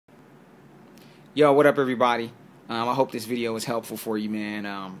Yo, what up, everybody? I hope this video was helpful for you, man.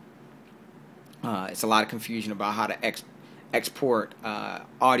 It's a lot of confusion about how to export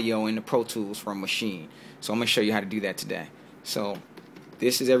audio into Pro Tools from Maschine. So I'm going to show you how to do that today. So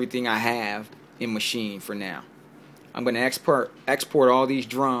this is everything I have in Maschine for now. I'm going to export all these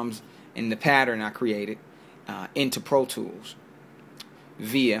drums in the pattern I created into Pro Tools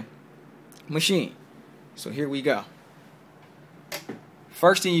via Maschine. So here we go.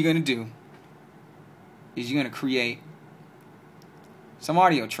 First thing you're going to do is you're going to create some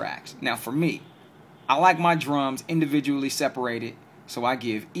audio tracks. Now for me, I like my drums individually separated, so I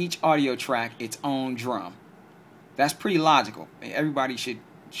give each audio track its own drum. That's pretty logical. Everybody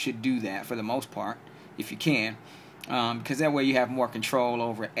should do that for the most part, if you can, because that way you have more control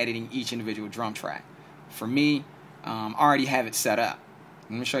over editing each individual drum track. For me, I already have it set up. I'm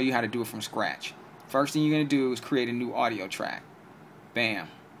going to show you how to do it from scratch. First thing you're going to do is create a new audio track. Bam.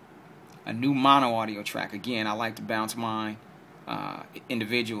 A new mono audio track. Again, I like to bounce mine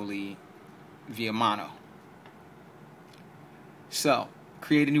individually via mono. So,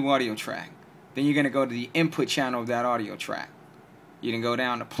 create a new audio track. Then you're going to go to the input channel of that audio track. You're going to go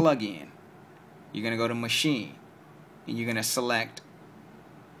down to plugin. You're going to go to Maschine. And you're going to select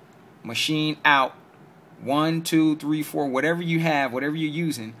Maschine out 1, 2, 3, 4, whatever you have, whatever you're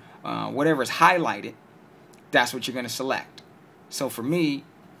using, whatever is highlighted, that's what you're going to select. So for me,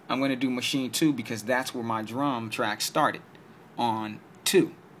 I'm going to do Maschine 2 because that's where my drum track started, on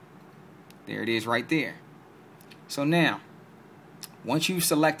 2. There it is right there. So now, once you've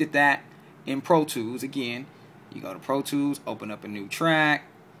selected that in Pro Tools, again, you go to Pro Tools, open up a new track,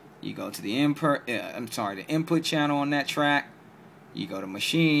 you go to the input channel on that track, you go to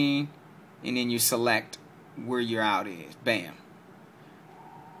Maschine, and then you select where your out is. Bam.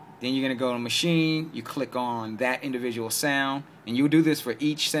 Then you're going to go to Maschine, you click on that individual sound, and you'll do this for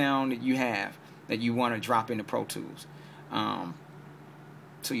each sound that you have that you want to drop into Pro Tools.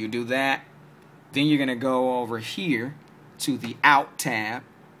 So you do that. Then you're going to go over here to the Out tab,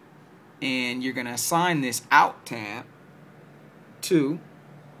 and you're going to assign this Out tab to,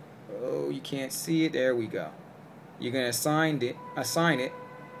 oh, you can't see it, there we go. You're going to assign it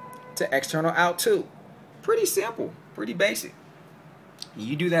to External Out 2. Pretty simple, pretty basic.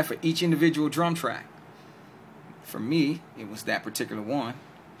 You do that for each individual drum track. For me, it was that particular one,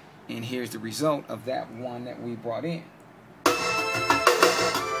 and here's the result of that one that we brought in.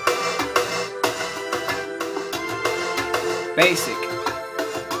 Basic.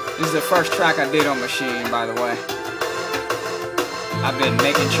 This is the first track I did on Maschine, by the way. I've been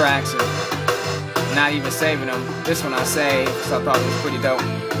making tracks and not even saving them. This one I saved, so I thought it was pretty dope.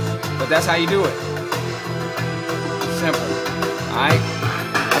 But that's how you do it. Simple. Alright?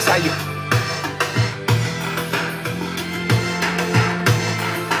 That's how you...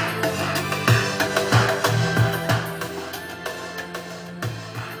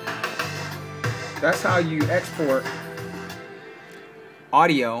 That's how you export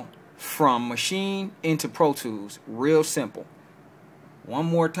audio from Maschine into Pro Tools. Real simple. One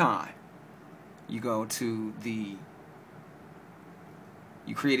more time. You go to the...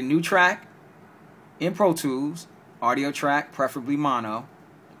 You create a new track in Pro Tools. Audio track, preferably mono.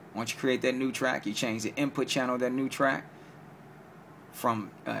 Once you create that new track, you change the input channel of that new track. From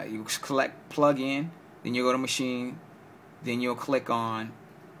you select plugin, then you go to Maschine, then you'll click on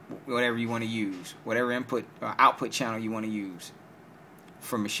whatever you want to use, whatever input or output channel you want to use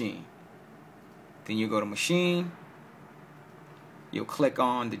for Maschine. Then you go to Maschine, you'll click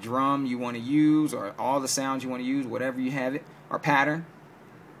on the drum you want to use or all the sounds you want to use, whatever you have it, or pattern.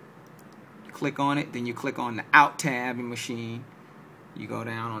 Click on it, then you click on the Out tab in Maschine. You go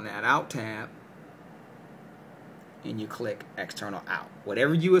down on that Out tab and you click External Out.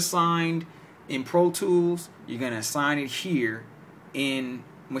 Whatever you assigned in Pro Tools, you're going to assign it here in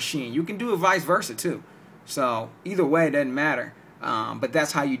Maschine. You can do it vice versa too. So either way, it doesn't matter. But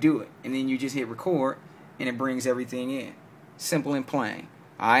that's how you do it. And then you just hit record and it brings everything in. Simple and plain.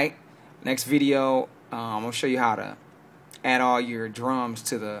 Alright? Next video, I'm going to show you how to add all your drums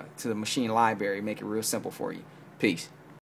to the Maschine library. Make it real simple for you. Peace.